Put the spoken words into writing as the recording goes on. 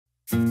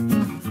សុ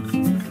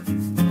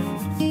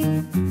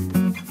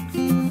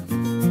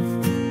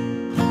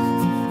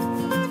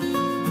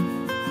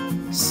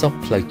ខ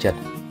ផ្លូវចិត្ត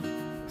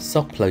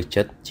សុខផ្លូវ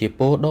ចិត្តជាព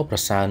រដ៏ប្រ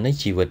សើរនៃ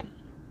ជីវិត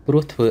ព្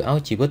រោះធ្វើឲ្យ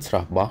ជីវិតស្រ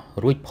ស់បោះ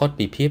រួចផុត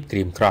ពីភាពក្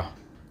រៀមក្រោះ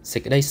សេ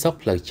ចក្តីសុខ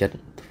ផ្លូវចិត្ត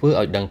ធ្វើ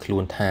ឲ្យដឹងខ្លួ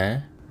នថា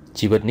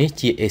ជីវិតនេះ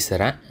ជាឥស្ស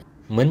រៈ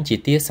មិនជា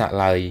ទាស័ក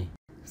ឡើយ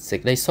សេច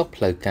ក្តីសុខ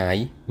ផ្លូវកាយ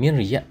មាន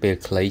រយៈពេល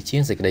ខ្លីជា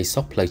ងសេចក្តី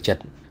សុខផ្លូវចិត្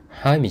ត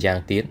ហើយម្យ៉ាង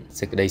ទៀត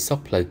សេចក្តីសុខ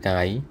ផ្លូវ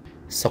កាយ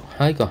សុខ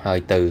ហើយក៏ហើយ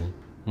ទៅ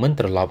មិន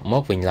ត្រឡប់ម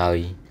កវិញឡើយ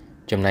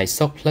ចំណែក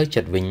សុខផ្លូវ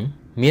ចិត្តវិញ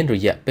មានរ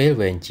យៈពេល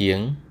វែងជាង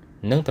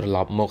នឹងត្រឡ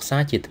ប់មកសា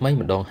រជាថ្មី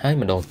ម្ដងហើយ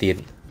ម្ដងទៀត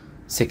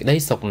សេចក្តី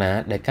សុខណា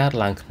ដែលកើត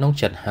ឡើងក្នុង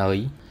ចិត្តហើយ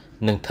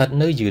នឹងស្ថិត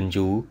នៅយឺន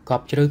យូរក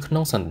ប់ជ្រៅក្នុ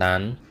ងសន្តា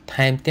ន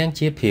ថែមទាំង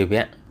ជាភា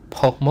វៈ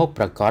ផុសមក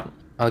ប្រកប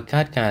ឲ្យ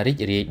កើតការរី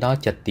ករាយដល់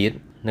ចិត្តទៀត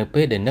នៅ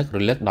ពេលដែលនឹករ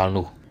លឹកដល់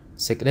នោះ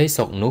សេចក្តី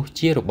សុខនោះ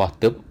ជារបស់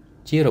ទិព្វ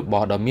ជារប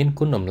ស់ដ៏មាន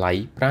គុណតម្លៃ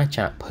ប្រា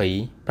ចាកភ័យ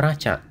ប្រា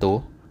ចាកទោស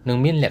និង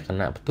មានលក្ខ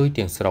ណៈផ្ទុយ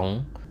ទាំងស្រុង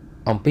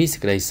អំពីសេច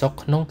ក្តីសុខ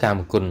ក្នុងកាម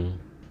គុណ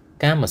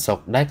កាមសុខ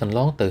ដែលកន្ល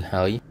ងទៅ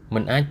ហើយមិ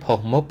នអាចផុស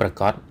មកប្រ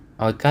កប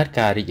ឲ្យកើត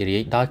ការរីករា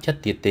យដល់ចិត្ត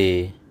ទៀតទេ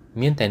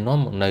មានតែនាំ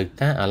មកនៅ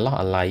ការអាឡោះ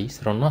អាល័យ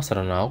ស្រណោះស្រ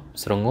ណោក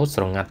ស្រងូត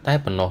ស្រងាត់តែ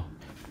ប៉ុណ្ណោះ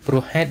ព្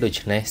រោះហេតុដូ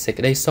ច្នេះសេច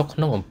ក្តីសុខក្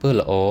នុងអំពើ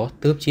ល្អ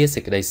ទើបជាសេ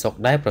ចក្តីសុខ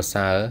ដែលប្រ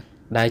សើរ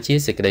ដែលជា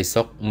សេចក្តី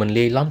សុខមិន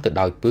លាយឡំទៅ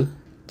ដោយពឹស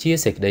ជា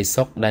សេចក្តី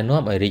សុខដែល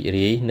នាំឲ្យរីក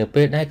រាយនៅ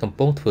ពេលដែលកំ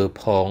ពុងធ្វើ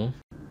ផង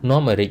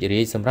នាំឲ្យរីក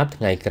រាយសម្រាប់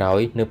ថ្ងៃក្រោយ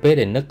នៅពេល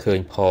ដែលនឹកឃើញ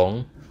ផង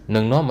និ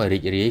ងនាំឲ្យរី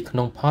ករាយក្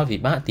នុងផលវិ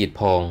បាកទៀត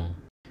ផង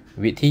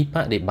វិធីប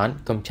ដិបត្តិ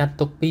កម្ចាត់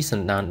ទុក្ខពីស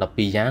ន្តាន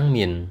12យ៉ាង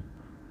មាន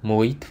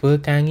1ធ្វើ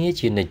ការងារ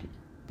ជានិច្ច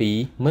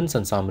2មិនស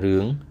ន្សំរឿ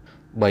ង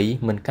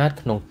3មិនកើត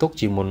ក្នុងទុក្ខ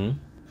ជាមុន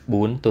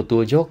4ទទួ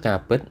លយកការ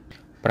ពិត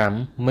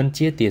5មិន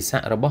ជាទាស័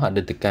ករបស់អ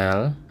តីតកាល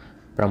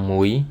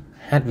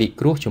6ហាត់វិ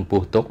គ្រោះចំ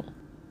ពោះទុក្ខ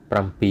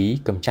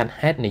7កម្ចាត់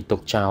ហេតុនៃទុ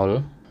ក្ខចោល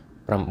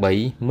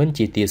8មិន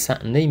ជាទាស័ក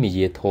នៃម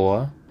យាធ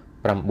ម៌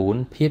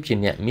9ភាពជា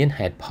អ្នកមាន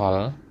ហេតុផល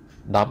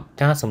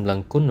10ការសម្លឹង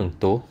គុណនឹង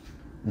ទោស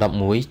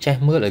11ចេះ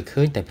មើលឲ្យ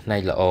ឃើញតែផ្នែ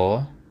កល្អ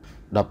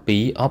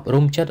12អប់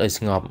រំចិត្តឲ្យ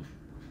ស្ងប់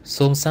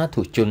សូមសា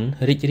ធុជន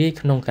រីករាយ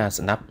ក្នុងការ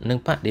ស្ដាប់និង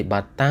បដិប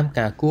ត្តិតាម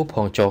ការគួរផ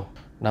ងចុះ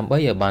ដើម្បី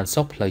ឲ្យបាន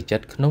សុខផ្លូវចិ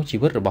ត្តក្នុងជី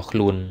វិតរបស់ខ្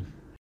លួន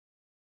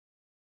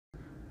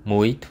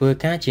1ធ្វើ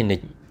ការជានិ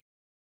ច្ច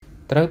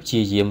ត្រូវព្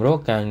យាយាមរក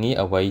ការងារ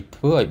អ្វី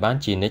ធ្វើឲ្យបាន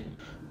ជានិច្ច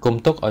កុំ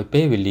ទុកឲ្យ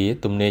ពេលវេលា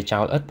ទំនេរចោ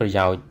លឥតប្រ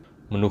យោជន៍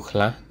មនុស្សខ្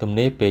លះទំ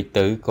នេរពេក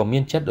ទៅក៏មា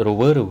នចិត្តរ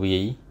វើរវា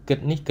យគិត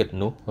នេះគិត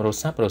នោះរ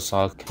សាប់រស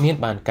ល់គ្មាន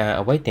បានការ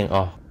អ្វីទាំងអ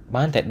ស់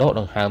បានតែដក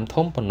ដង្ហើម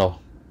ធំប៉ុណ្ណោះ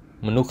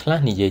មនុស្សខ្លះ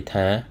និយាយ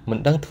ថាមិន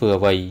ដឹងធ្វើ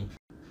អ្វី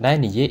ដែល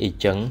និយាយអី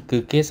ចឹងគឺ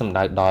គេសំ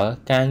ដៅដល់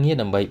ការងារ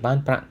ដើម្បីបាន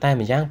ប្រាក់តែ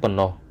ម្យ៉ាងប៉ុណ្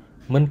ណោះ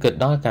មិនគិត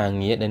ដល់ការ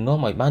ងារដែលនាំ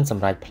ឲ្យបានស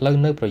ម្រេចផ្លូវ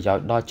នៅប្រយោជ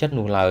ន៍ដល់ចិត្ត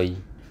នោះឡើយ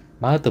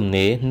បើទំ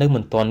នេរនៅមិ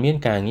នទាន់មាន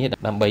ការងារ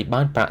ដើម្បី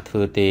បានប្រាក់ធ្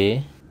វើទេ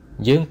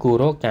យើងគួរ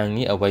រកការ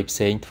ងារអ្វីផ្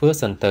សេងធ្វើ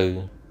សិនទៅ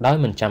ដោយ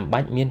មិនចាំបា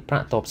ច់មានប្រា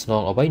ក់តបស្ន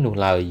ងអ្វីនោះ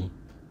ឡើយ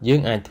យើ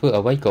ងអាចធ្វើ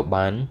អ្វីក៏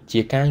បានជា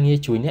ការងារ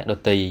ជួយអ្នកដ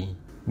ទៃ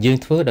យើង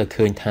ធ្វើដោយ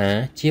ឃើញថា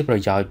ជាប្រ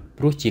យោជន៍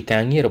ព្រោះជាកា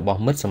រងាររបស់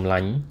មិត្តសម្លា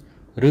ញ់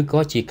ឬក៏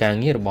ជាការ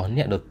ងាររបស់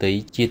អ្នកដទៃ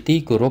ជាទី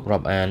គោរពរា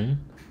ប់អាន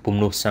ពំ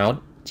នោះសោត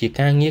ជា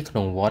ការងារក្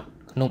នុងវត្ត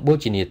ក្នុងបូ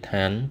ជនីយដ្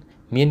ឋាន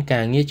មាន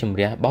ការងារជំ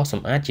រះបោសស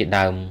ម្អាតជា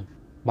ដើម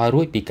បើ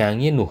រួចពីការ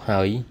ងារនោះ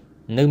ហើយ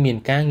នៅមាន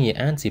ការងារ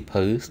អានសៀវ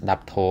ភៅស្ដា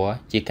ប់ធម៌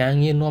ជាការ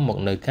ងារនាំមក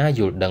នៅការ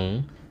យល់ដឹង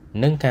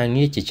និងការ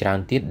ងារជាច្រើន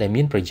ទៀតដែល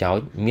មានប្រយោជ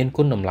ន៍មាន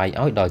គុណតម្លៃ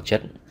ឲ្យដល់ចិ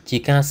ត្តជា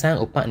ការសាង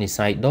ឧបនិស្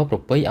ស័យដ៏ប្រ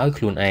ពៃឲ្យ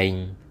ខ្លួនឯង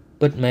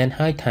ពិតមែន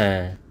ហើយថា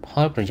ផ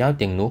លប្រយោជន៍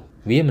ទាំងនោះ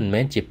វាមិន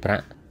មែនជាប្រា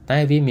ក់តែ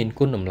វាមាន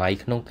គុណតម្លៃ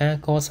ក្នុងការ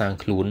កសាង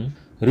ខ្លួន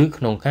ឬ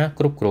ក្នុងការ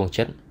គ្រប់គ្រង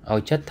ចិត្តឲ្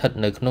យចិត្តស្ថិត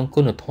នៅក្នុង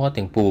គុណធម៌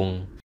ទាំងពួង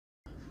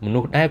មនុ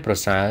ស្សដែលប្រ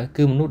សើរ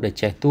គឺមនុស្សដែល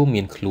ចេះទូ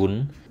មានខ្លួន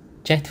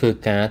ចេះធ្វើ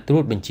ការត្រួ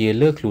តបញ្ជា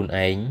លើខ្លួន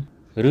ឯង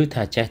ឬ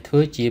ថាចេះធ្វើ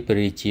ជាព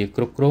រាជា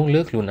គ្រប់គ្រង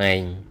លើខ្លួនឯ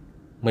ង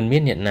មិនមា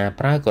នអ្នកណា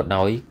ប្រើក៏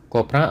ដោយ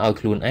ក៏ប្រើឲ្យ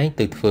ខ្លួនឯង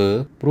ទៅធ្វើ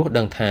ព្រោះ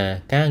ដឹងថា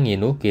ការងារ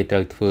នោះគេត្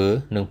រូវធ្វើ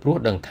និងព្រោះ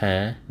ដឹងថា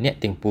អ្នក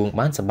ទាំងពួង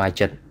បានសប្បាយ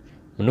ចិត្ត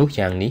មនុស្ស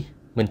យ៉ាងនេះ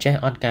មិនចេះ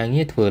អត់ការ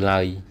ងារធ្វើឡើ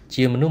យ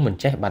ជាមនុស្សមិន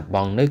ចេះបាត់ប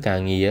ង់នៅការ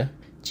ងារ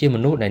ជាម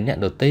នុស្សដែលអ្នក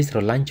ដទៃស្រ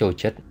ឡាញ់ចូល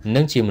ចិត្តនិ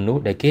ងជាមនុស្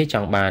សដែលគេច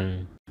ង់បាន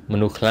ម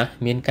នុស្សខ្លះ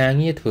មានការ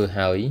ងារធ្វើ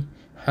ហើ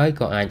យ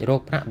ក៏អាចរក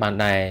ប្រាក់បាន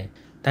ដែរ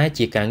តែ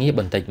ជាការងារ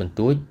បន្តិចបន្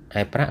តួច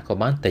ឯប្រាក់ក៏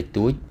បានតិច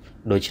តួច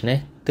ដូច្នេះ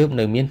ទើប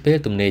នៅមានពេល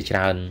ទំនេរច្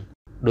រើន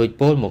ដោយ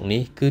ពោលមក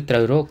នេះគឺត្រូ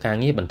វរកការ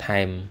ងារបន្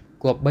ថែម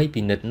គប្បី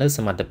ពិនិត្យនៅស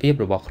មត្ថភាព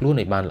របស់ខ្លួន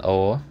ឲ្យបានល្អ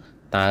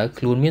តើ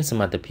ខ្លួនមានស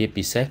មត្ថភាព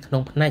ពិសេសក្នុ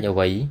ងផ្នែកអ្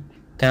វី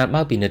កាល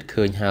បើពិនិត្យ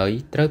ឃើញហើយ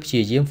ត្រូវព្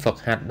យាយាមហ្វឹក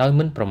ហាត់ដោយ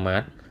មិនប្រមា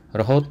ទ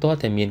រហូតទាល់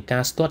តែមានកា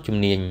រស្ទាត់ជំ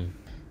នាញ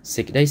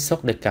សេចក្តីសុខ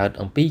ដែលកើត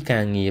អំពីកា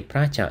រងារប្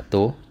រាចាក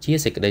ទោសជា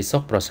សេចក្តីសុ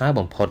ខប្រសើរ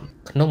បំផុត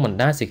ក្នុងបរ្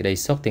ដាសេចក្តី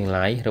សុខទាំង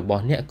ឡាយរប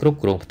ស់អ្នកគ្រប់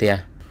គ្រងផ្ទះ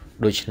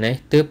ដូច្នេះ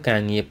ទើបកា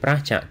រងារប្រា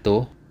ចាកទោស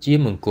ជា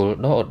មង្គល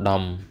ដ៏ឧត្ត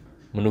ម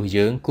មនុស្ស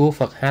យើងគួរ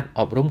ហ្វឹកហាត់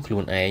អប់រំខ្លួ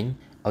នឯង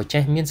ឲ្យ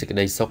ចេះមានសេចក្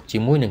តីសុខជា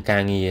មួយនឹងកា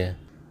រងារ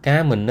កា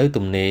រមិននៅ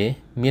ទំនេរ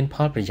មានផ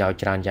លប្រយោជន៍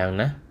ច្រើនយ៉ាង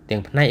ណាស់ទាំ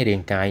ងផ្នែករា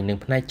ងកាយនិង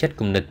ផ្នែកចិត្ត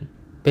គំនិត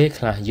ពេល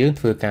ខ្លះយើង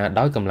ធ្វើការ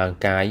ដោយកម្លាំង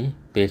កាយ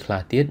ពេលខ្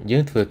លះទៀតយើ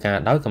ងធ្វើការ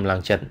ដោយកម្លាំង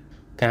ចិត្ត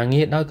ការ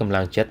ងារដោយកម្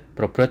លាំងចិត្ត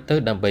ប្រព្រឹត្តទៅ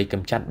ដើម្បីក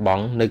ម្ចាត់ប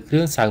ង់នៅគ្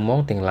រឿងសៅហ្មង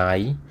ទាំងឡាយ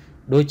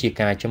ដូចជា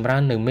ការចម្រើ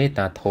ននៅមេត្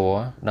តាធម៌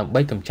ដើម្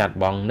បីកម្ចាត់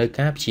បង់នៅ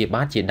ការព្យា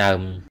បាទជាដើ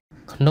ម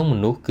ក្នុងម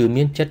នុស្សគឺ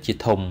មានចិត្តជា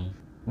ធំ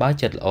បើ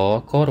ចិត្តល្អ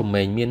ក៏រ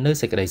មែងមាននៅ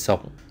សេចក្តីសុខ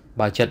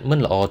បើចិត្តមិន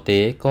ល្អទេ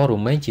ក៏រ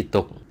មែងជា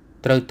ទុក្ខ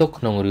ត្រូវទុក្ខ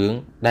ក្នុងរឿង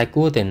ដែល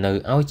គួរតែនៅ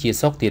ឲ្យជា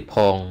សុខទៀតផ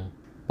ង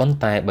ប៉ុន្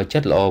តែបើចិ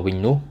ត្តល្អវិញ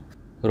នោះ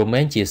រមែ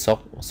ងជាសុខ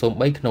សូម្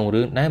បីក្នុង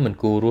រឿងដែលមិន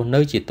គួររស់នៅ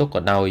ជាទុក្ខ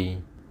ក៏ដោយ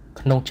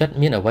ក្នុងចិត្ត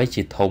មានអ្វី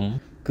ជាធំ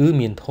គឺ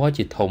មានធម៌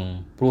ជាធំ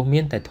ព្រោះមា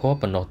នតែធម៌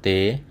ប៉ុណ្ណោះទេ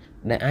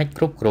ដែលអាច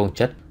គ្រប់គ្រង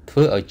ចិត្តធ្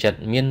វើឲ្យចិត្ត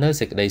មាននៅ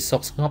សេចក្តីសុ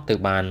ខស្ងប់ទៅ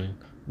បាន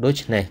ដូ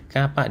ច្នេះ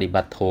ការបដិប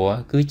ត្តិធម៌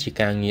គឺជា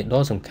ការងារ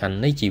ដ៏សំខាន់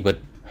នៃជីវិត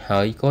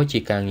ហើយក៏ជា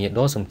ការងារ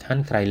ដ៏សំខា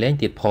ន់ក្រៃលែង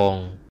ទៀតផង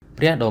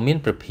ព្រះដ៏មាន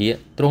ព្រះភិក្ខ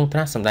ទ្រង់ត្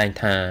រាស់សម្ដែង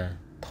ថា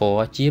ធ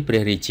ម៌ជាព្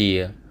រះរាជា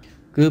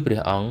គឺព្រះ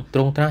អង្គទ្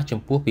រង់ត្រាស់ចំ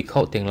ពោះភិក្ខុ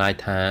ទាំងឡាយ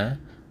ថា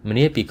ម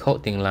នាភិក្ខុ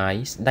ទាំងឡាយ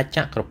ស្ដេចច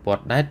ក្រពត្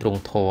តិដែលទ្រ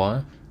ង់ធម៌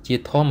ជា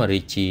ធម្ម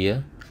រាជា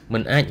មិ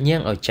នអាចញៀ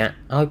ងឲ្យចាក់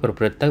ឲ្យប្រ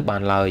ព្រឹត្តទៅបា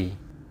នឡើយ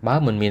បើ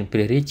មិនមានព្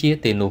រះរាជា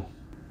ទេនោះ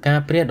ការ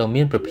ព្រះដ៏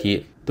មានព្រះភិក្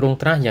ខទ្រង់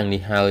ត្រាស់យ៉ាង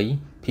នេះហើយ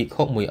ភិក្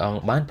ខុមួយអង្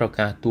គបានប្រ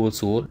កាសទូល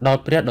សួរដល់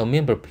ព្រះដ៏មា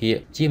នព្រះភិក្ខ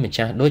ជាម្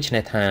ចាស់ដូច្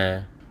នេះថា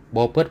ប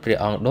បិទ្ធព្រះ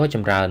អង្គដ៏ច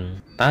ម្រើន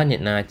តើអ្ន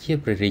កណាជា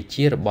ព្រះរា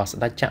ជារបស់ស្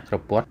ដេចចក្រ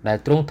ពត្តិដែល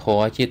ទ្រង់ធ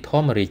ម៌ជាធ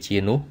ម្មរាជា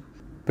នោះ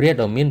ព្រះ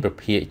ដ៏មានព្រះ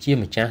ភិក្ខជា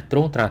ម្ចាស់ទ្រ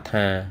ង់ត្រាស់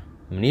ថា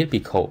មនាលភិ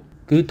ក្ខុ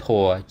គឺធ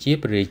ម៌ជា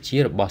ព្រះរាជា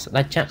របស់ស្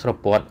ដេចចក្រ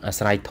ពត្តិអា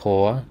ស្រ័យធ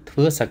ម៌ធ្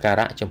វើសក្កា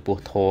រៈចំពោះ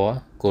ធម៌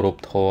គោរព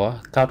ធម៌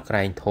កោតក្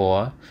រែងធម៌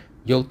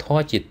យកធ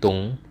ម៌ជាទ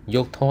ង់យ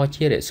កធម៌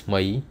ជារស្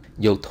មី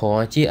យកធ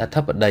ម៌ជាអ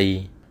ធិបតី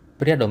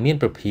ព្រះដ៏មាន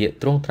ព្រះភិក្ខ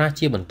ទ្រង់ត្រាស់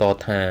ជាបន្ត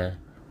ថា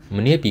ម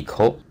នាលភិក្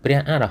ខុព្រះ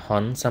អរហ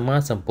ន្តសម្មា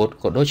សម្ពុទ្ធ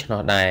ក៏ដូច្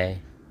នោះដែរ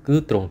គឺ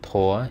ទ្រង់ធ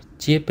ម៌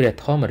ជាព្រះ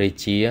ធម្មរា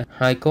ជា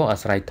ហើយក៏អា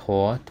ស្រ័យធ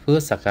ម៌ធ្វើ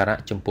សក្ការៈ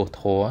ចំពោះ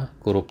ធម៌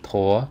គោរពធ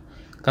ម៌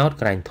កោត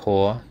ក្រែងធ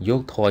ម៌យ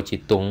កធម៌ជា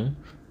ទង់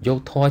យក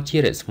ធម៌ជា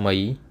រស្មី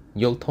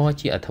យកធម៌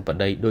ជាអធិប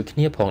តីដូចគ្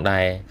នាផង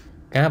ដែរ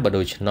ការបើ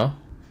ដូច្នោះ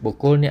បុ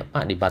គ្គលអ្នកប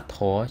ដិបត្តិធ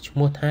ម៌ឈ្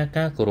មោះថា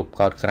ការគោរព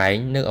កោតក្រែង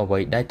នៅអ្វី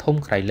ដែលធំ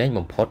ក្រៃលែង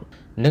បំផុត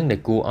និងដែល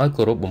គួរឲ្យ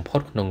គោរពបំផុ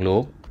តក្នុងលោ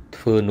ក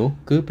ធ្វើនោះ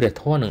គឺព្រះ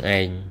ធម៌នឹង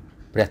ឯង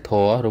ព្រះធ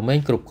ម៌រមែង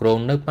គ្រប់គ្រង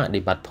នៅប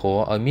ដិបត្តិធម៌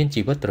ឲ្យមាន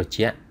ជីវិតត្រ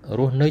ជាក់រ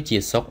ស់នៅជា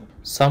សុខ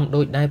សម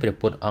ដូចដែលព្រះ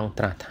ពុទ្ធអង្គ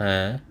ត្រាស់ថា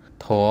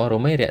ធម៌រ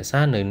មែងរក្សា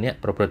នៅអ្នក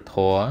ប្រព្រឹត្តធ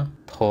ម៌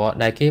ធម៌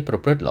ដែលគេប្រ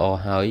ព្រឹត្តល្អ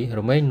ហើយរ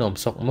មែងនាំ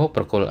សុខមក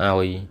ប្រគល់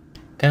ឲ្យ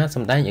ការស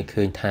ម្ដែងឲ្យ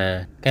ឃើញថា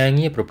ការ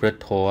ងារប្រព្រឹត្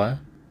តធម៌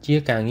ជា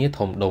ការងារ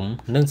ធំដុំ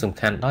និងសំ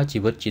ខាន់ដល់ជី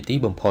វិតជាទី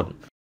បំផុត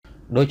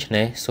ដូច្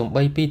នេះសូម្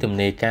បីពីទំ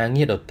នេរការ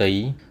ងារដទៃ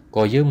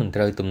ក៏យើងមិន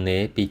ត្រូវទំនេ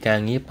រពីការ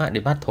ងារប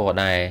ដិបត្តិធម៌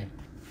ដែរ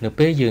នៅ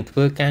ពេលយើងធ្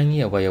វើការ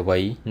ងារអ្វី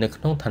ៗនៅ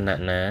ក្នុងឋានៈ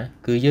ណា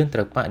គឺយើងត្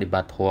រូវបដិប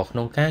ត្តិធម៌ក្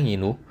នុងការងារ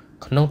នោះ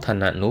ក្នុងឋា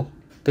នៈនោះ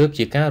ទើប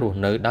ជាការរស់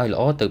នៅដោយល្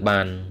អទៅ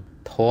បាន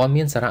ធម៌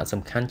មានសារៈ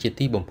សំខាន់ជា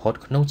ទីបំផុត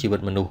ក្នុងជីវិត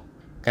មនុស្ស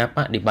ការប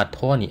ដិបត្តិ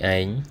ធម៌នេះឯ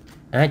ង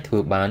អាចធ្វើ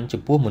បាន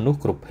ចំពោះមនុស្ស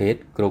គ្រប់ភេទ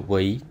គ្រប់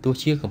វ័យទោះ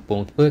ជាកំពុង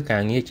ធ្វើកា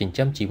រងារចិញ្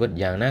ចឹមជីវិត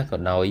យ៉ាងណាក៏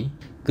ដោយ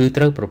គឺ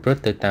ត្រូវប្រព្រឹត្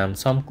តទៅតាម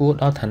សមគួរ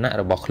ដល់ឋានៈ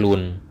របស់ខ្លួន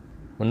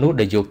មនុស្ស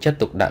ដែលយកចិត្ត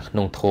ទុកដាក់ក្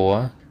នុងធម៌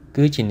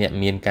គឺជាអ្នក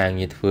មានការ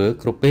ងារធ្វើ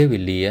គ្រប់ពេលវេ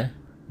លា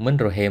មិន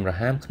រហេមរ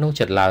ហាមក្នុង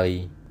ចិត្តឡើយ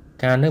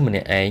ការនៅម្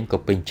នាក់ឯងក៏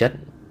ពេញចិត្ត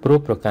ព្រោះ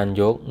ប្រកាន់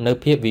យកនៅ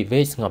ភាពវិវេ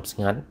កស្ងប់ស្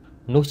ងាត់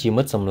នោះជា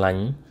មិត្តសម្លា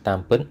ញ់តាម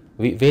ពិត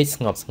វិវេក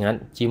ស្ងប់ស្ងាត់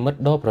ជាមិត្ត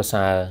ដ៏ប្រ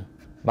សើរ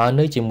បើ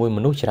នៅជាមួយម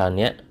នុស្សច្រើន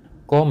អ្នក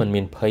ក៏មិន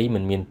មានភ័យមិ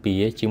នមានពៀ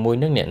ជាមួយ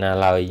នឹងអ្នកណា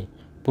ឡើយ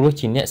ព្រោះ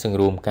ជាអ្នកសង្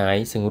រួមកាយ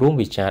សង្រួម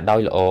វិចារដោ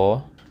យល្អ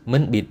មិ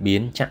នបៀតបៀ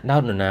នចាក់ដោ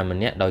តនរណាម្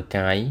នាក់ដោយ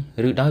កាយ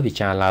ឬដោយវិ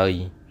ចារឡើយ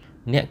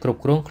អ្នកគ្រប់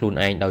គ្រងខ្លួន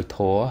ឯងដោយធ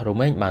ម៌រ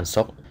មែងបាន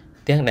សុខ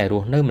ទាំងដែលរ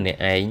ស់នៅម្នាក់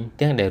ឯង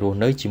ទាំងដែលរស់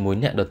នៅជាមួយ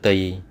អ្នកដទៃ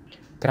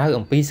ក្រៅ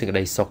អំពីសេចក្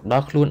តីសុខដ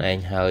ល់ខ្លួនឯង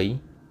ហើយ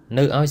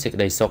នៅឲ្យសេច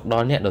ក្តីសុខដ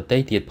ល់អ្នកដទៃ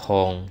ទៀតផ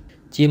ង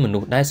ជាមនុ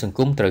ស្សដែលសង្គ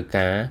មត្រូវ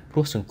ការព្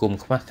រោះសង្គម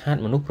ខ្វះខាត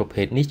មនុស្សប្រ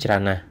ភេទនេះច្រើ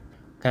នណាស់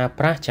ការ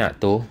ប្រាសចាក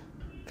ទោស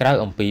ក្រៅ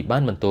អំពីបា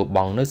នបន្ទោប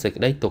ង់នៅសេច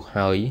ក្តីទុក្ខ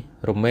ហើយ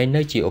រមែង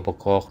នៅជាឧប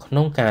ករណ៍ក្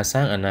នុងការ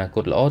សាងអនាគ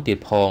តល្អទៀត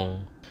ផង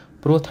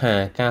ព្រោះថា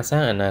ការសា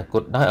ងអនាគ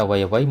តដោយអ្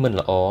វីៗមិន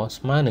ល្អ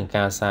ស្មើនឹង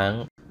ការសាង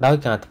ដោយ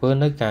ការធ្វើ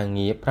នៅការ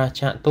ងារប្រាស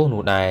ចាកទោស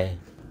នោះដែរ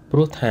ព្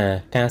រោះថា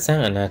ការសាង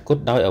អនាគត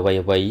ដោយអ្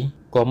វីៗ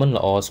ក៏មិន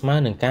ល្អស្មើ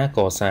នឹងការក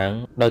សាង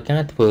ដោយកា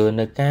រធ្វើ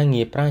នៅការ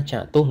ងារប្រាសចា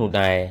កទោសនោះ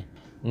ដែរ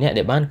អ្នក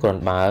ដែលបានគ្រា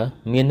ន់បើ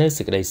មាននៅ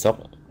សេចក្តីសុខ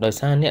ដោយ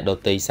សារអ្នកដ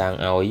ទៃសាង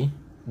ឲ្យ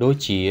ដូច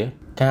ជា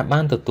ការបា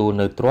នទទួល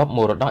នៅទ្រព្យម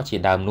រតកជា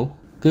ដើមនោះ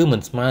គឺមិ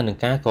នស្មើនឹង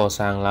ការក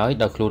សាងឡើយ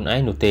ដោយខ្លួនឯ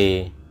ងនោះទេ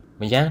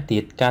ម្យ៉ាងទៀ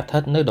តការស្ថិ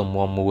តនៅដំម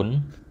មួន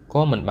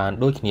ក៏មិនបាន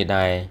ដូចគ្នា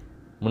ដែរ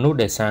មនុស្ស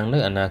ដែលសាងនៅ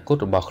អនាគត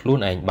របស់ខ្លួន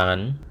ឯងបាន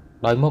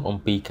ដោយមកអំ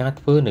ពីការ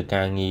ធ្វើនៅ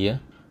ការងារ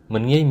មិ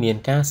នងាយមាន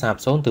ការសាប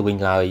សូន្យទៅវិញ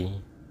ឡើយ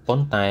ប៉ុ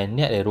ន្តែ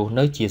អ្នកដែលរស់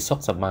នៅជាសុខ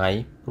សប្បាយ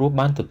ព្រោះ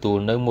បានទទួល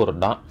នៅមរ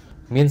តក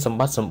មានសម្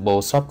បត្តិសម្បូរ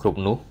សពគ្រប់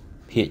នោះ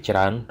ភាគច្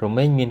រើនរ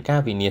មែងមានកា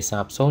រវិនាសសា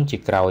បសូន្យជា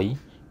ក្រោយ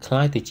คล้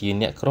ายទៅជា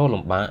អ្នកក្រ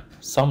លំបាក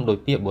សមដោយ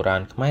ពាក្យបុរា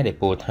ណខ្មែរដែល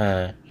ពោលថា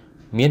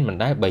មានមិន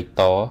ដែល3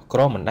តក្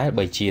រមិនដែល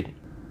3ជាតិ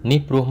នេះ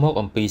ព្រោះមក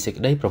អំពីសេច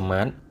ក្តីប្រ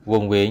មាថវ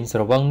ង្វេងស្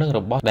រវឹងនឹងរ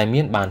បស់ដែល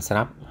មានបានស្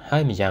រាប់ហើ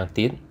យម្យ៉ាង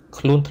ទៀត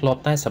ខ្លួនធ្លា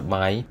ប់តែសប្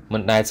បាយមិ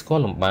នដែលស្គា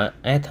ល់លំបាក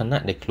ឯឋានៈ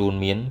ដែលខ្លួន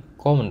មាន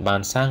ក៏មិនបា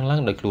នសាងឡើ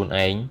ងដោយខ្លួន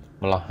ឯង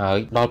ម្ល៉េះហើយ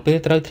ដល់ពេល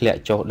ត្រូវធ្លាក់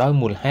ចុះដោយ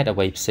មូលហេតុអ្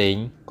វីផ្សេង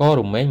ក៏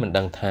រមែងមិន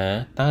ដឹងថា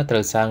តើត្រូ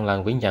វសាងឡើង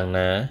វិញយ៉ាង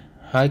ណា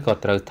ហើយក៏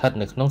ត្រូវស្ថិត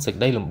នៅក្នុងសេច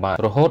ក្តីលំបាក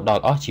រហូតដ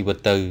ល់អស់ជីវិត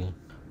ទៅ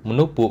ម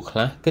នុស្សពួកខ្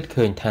លះគិត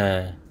ឃើញថា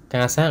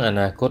ការសាងអ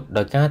នាគត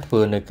ដោយការធ្វើ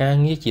នៅការ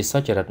ងារជាសុ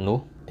ចរិតនោះ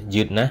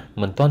យឺតណាស់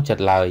មិនទាន់ចិត្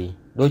តឡើយ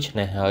ដូច្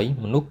នេះហើយ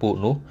មនុស្សពួក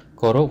នោះ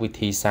ក៏រកវិ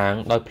ធីសាង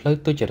ដោយផ្លូវ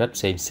ទុច្ចរិត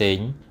ផ្សេង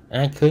ៗ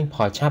អាចឃើញផ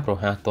លឆាប់រ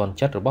ហ័សទាន់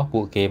ចិត្តរបស់ពួ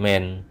កគេមែ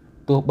ន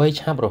ទោះបី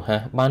ឆាប់រហ័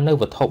សបាននៅ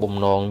វត្ថុបំ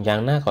ណងយ៉ា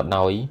ងណាក៏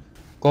ដោយ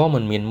ក៏មិ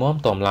នមានមាំ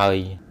ទាំឡើយ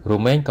រ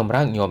មែងកម្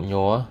រើកញាប់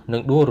ញ័រនិ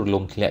ងដួលរ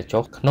លំធ្លាក់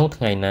ចុះក្នុង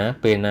ថ្ងៃណា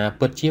ពេលណា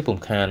ពិតជាពុំ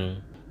ខាន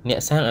អ្នក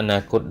សាងអនា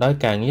គតដោយ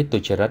ការងារទុ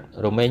ច្ចរិត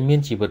រមែងមាន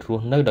ជីវិតរ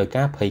ស់នៅដោយ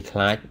ការភ័យខ្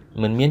លាច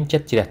មិនមានចិ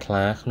ត្តជ្រះថ្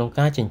លាក្នុង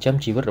ការចិញ្ចឹម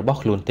ជីវិតរបស់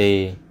ខ្លួនទេ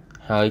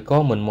ហើយក៏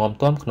មិនមាំ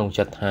ទាំក្នុង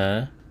ចិត្តថា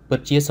ពិត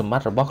ជាសម្ប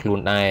ត្តិរបស់ខ្លួន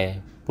ដែរ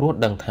ព្រោះ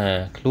ដឹងថា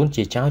ខ្លួន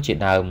ជាចៅជា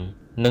ដើម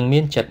និងមា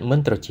នចិត្តមិន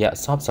ត្រជាក់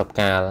សពសព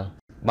កាល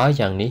បើ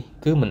យ៉ាងនេះ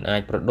គឺមិនអា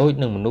ចប្រដូច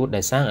នឹងមនុស្ស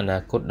ដែលសាងអនា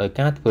គតដោយ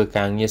ការធ្វើ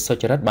ការងារសុ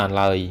ចរិតបាន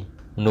ឡើយ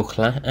មនុស្ស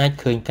ខ្លះអាច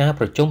ឃើញការ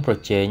ប្រជុំប្រ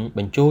ជែងប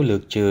ញ្ចូលលើ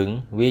កជើង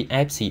វាយ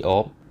អែបស៊ីអ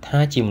បថា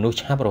ជាមនុស្ស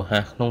ឆាប់រហ័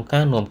សក្នុង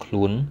ការនាំខ្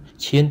លួន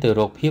ឈានទៅ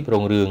រកភាពរុ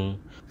ងរឿង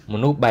ម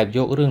នុស្សបែបយ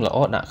ករឿងល្អ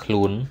ដាក់ខ្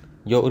លួន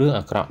យករឿង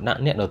អាក្រក់ដាក់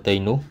អ្នកដទៃ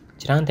នោះ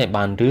ច្រើនតែ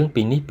បានរឿង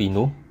ពីនេះពី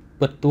នោះ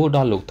ពិតទួលដ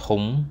ល់លោក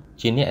ធំ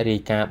ជាអ្នករា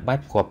យការណ៍បែប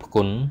ខ្វាប់ផ្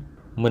គុន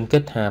មិនគិ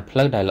តថាផ្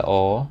លូវដែលល្អ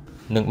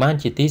នឹងបាន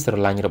ជាទីស្រ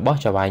ឡាញ់របស់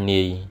ចៅហ្វាយ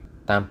នាយ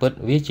តាមពិត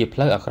វាជាផ្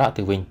លូវអាក្រក់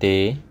ទៅវិញទេ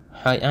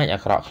ហើយអាចអា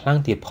ក្រក់ខ្លាំង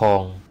ទៀតផ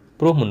ង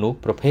ព្រោះមនុស្ស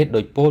ប្រភេទ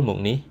ដូចពោលមក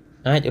នេះ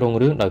អាចរង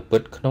រឿងដោយពិ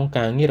តក្នុង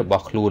ការងាររប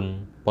ស់ខ្លួន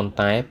ប៉ុន្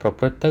តែប្រ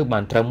ព្រឹត្តទៅបា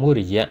នត្រឹមមួយ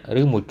រយៈ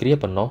ឬមួយគ្រា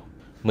ប៉ុណ្ណោះ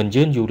មិន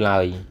យឺនយូរឡើ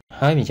យ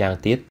ហើយម្យ៉ាង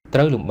ទៀតត្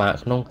រូវលំបាក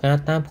ក្នុងការ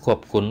តាមផ្គ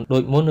ប់គុណដូ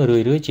ចមុនរឿ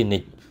យៗជានិ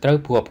ច្ចត្រូវ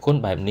ផ្គប់គុណ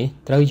បែបនេះ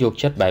ត្រូវយក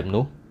ចិត្តបែប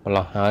នោះម្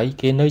ល៉េះហើយ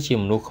គេនៅជា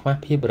មនុស្សខ្វះ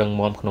ភាពរឹង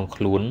មាំក្នុង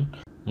ខ្លួន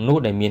មនុស្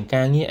សដែលមាន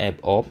ការងារអែប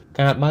អប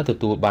កាលបើទ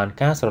ទួលបាន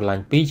ការស្រឡា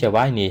ញ់ពីចៅហ្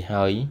វាយនាយ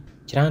ហើយ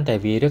ច្រើនតែ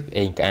វារឹក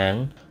អេងក្អាង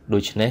ដូ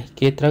ច្នេះ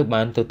គេត្រូវ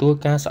បានទទួល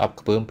ការស្អប់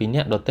ខ្ពើមពីអ្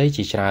នកដទៃ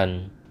ជាច្រើន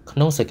ក្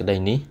នុងសេចក្តី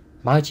នេះ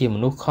បើជាម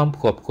នុស្សខំ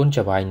ផ្គប់គុណ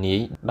ចៅហ្វាយនាយ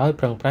ដោយ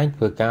ប្រឹងប្រែងធ្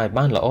វើការឲ្យ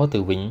បានល្អទៅ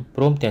វិញ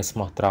ព្រមទាំងស្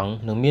មោះត្រង់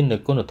និងមាននូ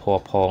វគុណធ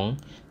ម៌ផង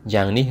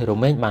យ៉ាងនេះរ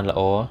មែងបានល្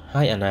អ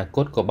ហើយអនាគ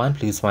តក៏បាន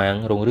ភ្លឺស្វាង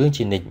រុងរឿង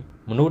ជានិច្ច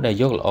មនុស្សដែល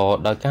យកល្អ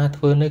ដោយការ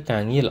ធ្វើនៅកា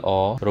រងារល្អ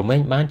រមែ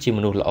ងបានជាម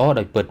នុស្សល្អ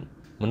ដោយពិត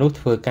មនុស្ស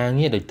ធ្វើការ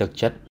ងារដោយទឹក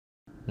ចិត្ត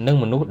និង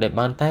មនុស្សដែល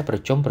បានតែប្រ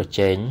ជុំប្រ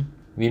ជែង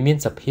វាមាន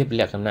សភាព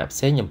លក្ខណៈផ្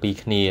សេងអំពី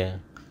គ្នា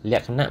ល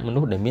ក្ខណៈមនុ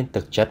ស្សដែលមាន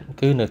ទឹកចិត្ត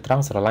គឺនៅត្រ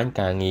ង់ស្រឡាញ់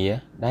ការងារ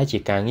ដែលជា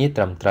ការងារ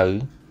ត្រឹមត្រូវ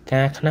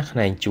ការខ្នះខ្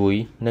នែងជួយ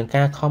និង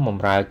ការខំប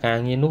ម្រើការ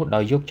ងារនោះដោ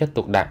យយកចិត្ត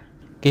ទុកដាក់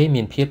គេ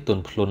មានភាពទ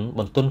ន់ភ្លន់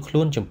បន្ទន់ខ្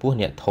លួនចំពោះ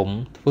អ្នកធំ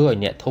ធ្វើឲ្យ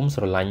អ្នកធំ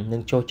ស្រឡាញ់និ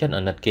ងចូលចិត្ត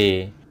អាណិតគេ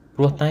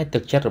ព្រោះតែទឹ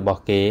កចិត្តរប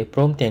ស់គេព្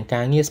រមទាំង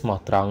ការងារស្មោះ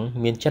ត្រង់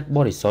មានចិត្តប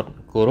រិសុទ្ធ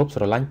គោរព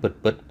ស្រឡាញ់ពិ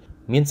តៗ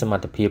មានសម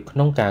ត្ថភាពក្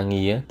នុងការ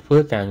ងារធ្វើ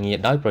ការងារ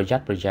ដោយប្រយ័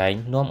ត្នប្រយែង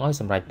នាំឲ្យ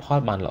សម្រេចផល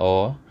បានល្អ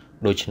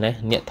ដូច្នេះ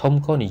អ្នកធំ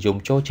ក៏និយម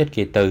ចូលចិត្ត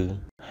គេទៅ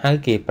ហើយ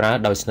គេប្រើ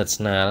ដោយស្និទ្ធ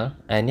ស្នាល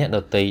ឯអ្នកដ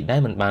ទៃដែល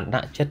មិនបាន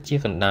ដាក់ចិត្តជា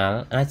កណ្ដាល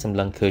អាចសម្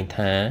លឹងឃើញ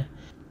ថា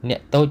អ្នក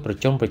តូចប្រ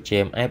ជុំប្រជែ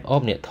ងអែបអ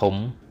បអ្នកធំ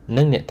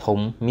និងអ្នកធំ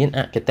មានអ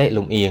គតិ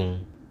លំអៀង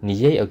និ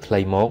យាយឲ្យខ្លី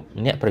មក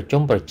អ្នកប្រ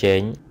ជុំប្រជែង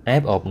អែ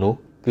បអបនោះ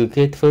គឺ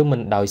គេធ្វើមិន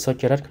ដោយសុ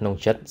ចរិតក្នុង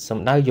ចិត្តសំ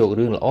ដៅយក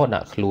រឿងល្អដា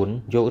ក់ខ្លួន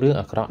យករឿង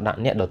អាក្រក់ដាក់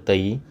អ្នកដទៃ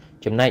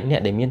ចំណែកអ្នក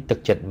ដែលមានទឹក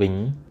ចិត្តវិញ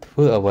ធ្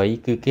វើអ្វី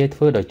គឺគេធ្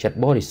វើដោយចិត្ត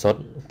បរិសុទ្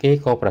ធគេ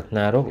ក៏ប្រាថ្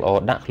នារកល្អ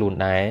ដាក់ខ្លួន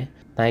ដែរ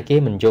តែគេ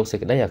មិនយកសេច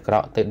ក្តីអាក្រ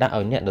ក់ទៅដាក់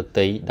ឲ្យអ្នកដ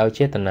ទៃដោយ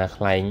ចេតនា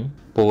ខ្លែង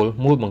ពោល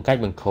មួយបង្កាច់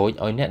បង្ខូច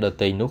ឲ្យអ្នកដ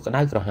ទៃនោះក្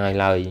តៅក្រហាយ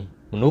ឡើយ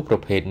មនុស្សប្រ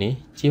ភេទនេះ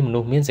ជាមនុ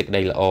ស្សមានសេចក្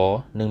តីល្អ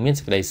និងមាន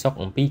សេចក្តីសុខ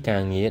អំពីកា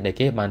រងារដែល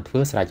គេបានធ្វើ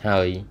ស្រេច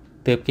ហើយ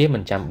ទើបគេមិ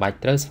នចាំបាច់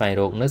ត្រូវស្វែង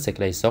រកនូវសេច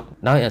ក្តីសុខ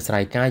ដោយអាស្រ័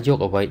យការយក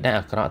អ្វីដែល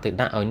អាក្រក់ទៅ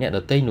ដាក់ឲ្យអ្នកដ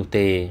ទៃនោះ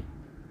ទេ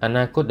អ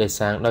នាគតដែល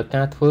សាងដោយ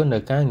ការធ្វើនៅ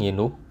ការងារ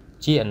នោះ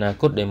ជាអនា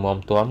គតដែលមាំ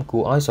ទាំគួ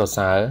រឲ្យសរ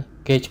សើរ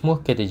គេឈ្មោះ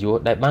កិត្តិយស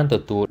ដែលបានទ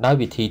ទួលដោយ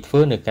វិធីធ្វើ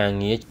នៅការ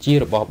ងារជា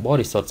របស់ប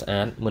រិសុទ្ធស្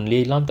អាតមិនលា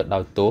យឡំទៅដោ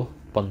យទោស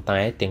ប៉ុន្តែ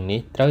ទាំងនេះ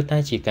ត្រូវតែ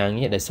ជាការ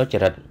ងារដែលសុច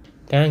រិត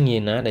ការងា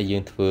រណាដែលយើ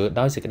ងធ្វើ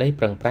ដោយសេចក្តី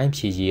ប្រឹងប្រែងព្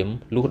យាយាម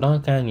លុះដល់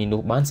ការងារ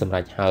នោះបានសម្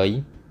រេចហើយ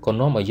ក៏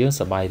នាំឲ្យយើង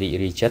សប្បាយរីក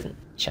រាយចិត្ត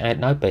ឆ្អែត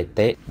ដោយបេ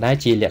តិដែល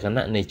ជាលក្ខ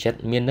ណៈនៃចិត្ត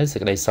មាននៅសេច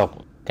ក្តីសុខ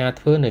ការ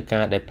ធ្វើនៅ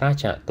ការដែលប្រា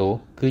ចាកទោស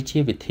គឺជា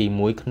វិធី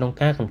មួយក្នុង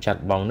ការកម្ចាត់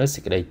បងនៅសេ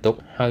ចក្តីទុក្ខ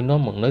ហើយនាំ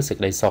មកនៅសេច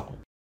ក្តីសុខ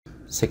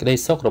សេចក្តី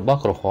សុខរបស់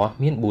គ្រហស្ថ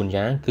មាន4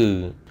យ៉ាងគឺ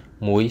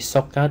1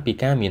សុខកើតពី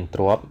ការមាន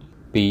ទ្រព្យ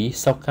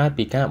2សុខកើត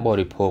ពីការប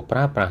រិភោគប្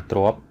រើប្រាស់ទ្រ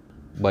ព្យ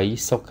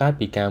3សុខកើត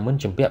ពីការមិន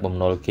ជំពាក់បំ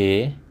ណុលគេ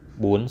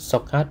4សុ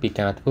ខកើតពី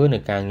ការធ្វើនៅ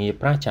ការងារ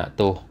ប្រាចាក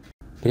ទោស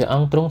ព្រះអ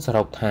ង្គទ្រង់ស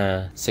រុបថា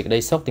សេចក្តី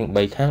សុខទាំង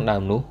3ខាងដើ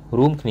មនោះ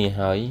រួមគ្នា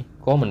ហើយ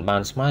ក៏មិនបា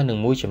នស្មើនឹង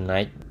មួយចំណែ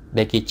ក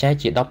ដែលគេចែក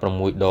ជា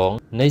16ដង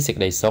នៃសេច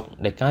ក្តីសុខ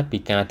ដែលកើតពី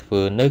ការធ្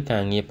វើនៅកា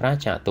រងារប្រា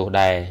ចាកទោស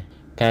ដែរ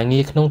ការងា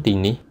រក្នុងទី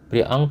នេះព្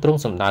រះអង្គទ្រង់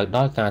សម្ដៅដ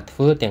ល់ការធ្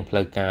វើទាំងផ្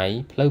លូវកាយ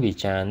ផ្លូវវា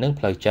ចានិង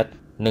ផ្លូវចិត្ត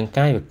និង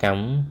កាយក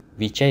ម្ម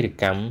វិច័យ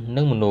កម្ម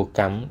និងមនោ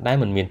កម្មដែល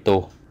មិនមានទោ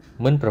ស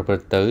មិនប្រព្រឹ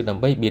ត្តទៅដើ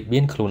ម្បីបៀតបៀ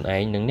នខ្លួនឯ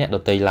ងនិងអ្នកដ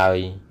ទៃឡើយ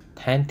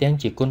ថែមទាំង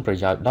ជាគុណប្រ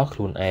យោជន៍ដល់ខ្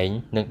លួនឯង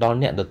និងដល់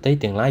អ្នកដទៃ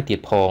ទាំងឡាយទៀត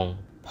ផង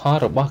ផល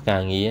របស់កា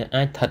រងារ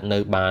អាចស្ថិតនៅ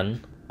បាន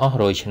អស់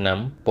រយឆ្នាំ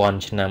ពាន់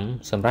ឆ្នាំ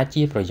សម្រាប់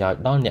ជាប្រយោជន៍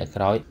ដល់អ្នក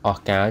ក្រោយអ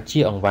ស់កាលជា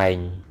អង្វែង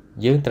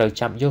យើងត្រូវ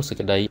ចាប់យកសេច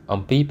ក្តី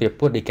អំពីព្រះ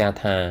ពុទ្ធដីកា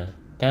ថា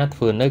ការធ្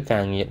វើនៅកា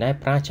រងារដែល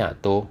ប្រាចាក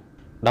ទោស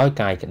ដោយ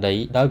កាយក្តី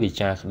ដោយវា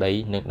ចាក្តី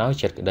និងដោយ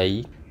ចិត្តក្តី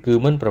គឺ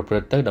មិនប្រព្រឹ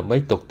ត្តទៅដើម្បី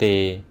ទុកទេ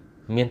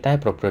មានតែ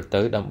ប្រព្រឹត្ត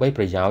ទៅដើម្បី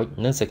ប្រយោជន៍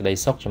និងសេចក្តី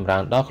សុខចម្រើ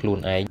នដល់ខ្លួន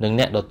ឯងនិង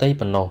អ្នកដទៃ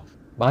ប៉ុណ្ណោះ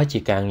បើជា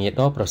ការងារ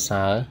ដ៏ប្រ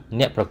សើរ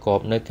អ្នកប្រកប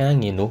នៅការ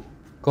ងារនោះ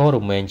ក៏រ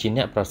មែងជា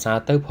អ្នកប្រសើរ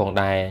ទៅផង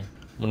ដែរ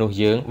មនុស្ស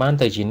យើងបាន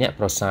ទៅជាអ្នក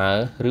ប្រសើរ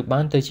ឬបា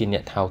នទៅជាអ្ន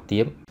កថោក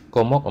ទាប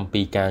ក៏មកអំ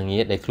ពីការងា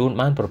រដែលខ្លួន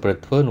បានប្រព្រឹត្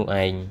តធ្វើនោះ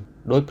ឯង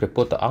ដោយព្រះ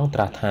ពុទ្ធអង្គត្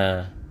រាស់ថា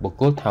បុគ្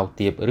គលថោក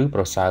ទាបឬ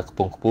ប្រសើរខ្ព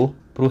ង់ខ្ពស់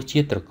ព្រោះជា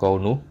ត្រកូល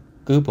នោះ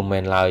គឺពុំមែ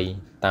នឡើយ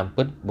តាម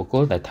ពិតបុគ្គ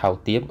លដែលថោក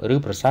ទាបឬ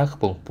ប្រសើរខ្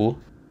ពង់ខ្ពស់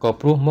ក៏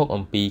ព្រោះមក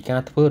អំពីកា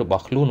រធ្វើរប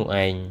ស់ខ្លួននោះ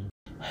ឯង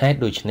ហេតុ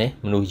ដូច្នេះ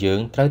មនុស្សយើង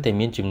ត្រូវតែ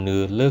មានជំនឿ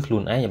លើខ្លួ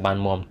នឯងឲ្យបាន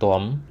មាំ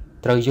ទាំ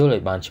ត្រូវយល់ឲ្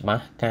យបានច្បា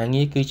ស់ការ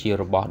ងារគឺជា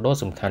របស់ដ៏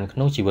សំខាន់ក្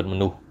នុងជីវិតម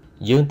នុស្ស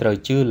យើងត្រូវ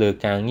ជឿលើ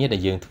ការងារដែ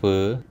លយើងធ្វើ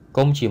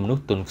កុំជាមនុស្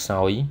សទន់ខ្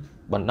សោយ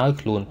បណ្ដោយ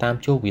ខ្លួនតាម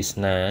ជោគវាស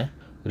នា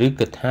ឬ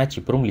គិតថាជា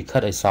ព្រំលិខិ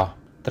តឲ្យសោះ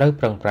ត្រូវ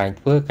ប្រឹងប្រែង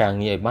ធ្វើការ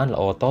ងារឲ្យបានល្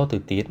អតទៅ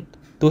ទៀត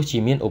ទោះជា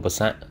មានឧប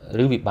សគ្គ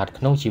ឬវិបត្តិ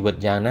ក្នុងជីវិត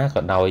យ៉ាងណា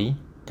ក៏ដោយ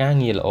ការ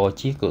ងារល្អ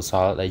ជាកុស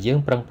លដែលយើង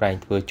ប្រឹងប្រែង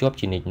ធ្វើជាប់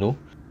ជានិច្ចនោះ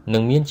នឹ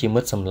ងមានជាមិ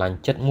ត្តសម្លាញ់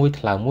ចិត្តមួយ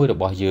ថ្លើមមួយរ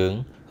បស់យើង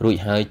រួច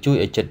ហើយជួយ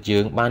ឲ្យចិត្តយើ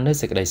ងបាននូវ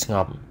សេចក្តីស្ង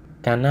ប់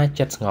កាលណា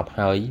ចិត្តស្ងប់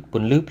ហើយព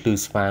ន្លឺភ្លឺ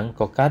ស្វាង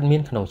ក៏កើតមា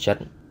នក្នុងចិត្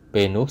ត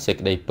ពេលនោះសេច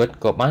ក្តីពិត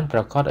ក៏បានប្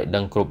រកាសឲ្យ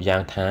ដឹងគ្រប់យ៉ា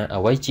ងថា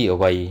អ្វីជាអ្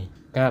វី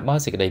កាលបើ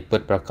សេចក្តីពិ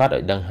តប្រកាសឲ្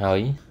យដឹងហើយ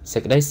សេ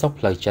ចក្តីសុខ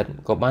ផ្លូវចិត្ត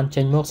ក៏បាន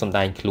ចេញមកសម្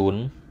ដែងខ្លួន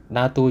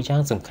ដើរតួយ៉ា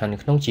ងសំខាន់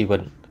ក្នុងជីវិ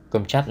ត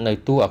កំចាត់នៅ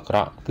តួអាក្រ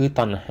ក់គឺ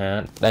តណ្ហា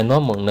ដែល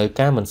នាំមកនៅ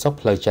ការមិនសុខ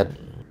ផ្លូវចិត្ត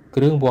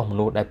គ្រឿងវាស់ម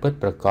នុស្សដែលពិត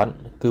ប្រាកដ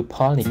គឺផ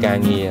លនៃការ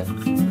ងារ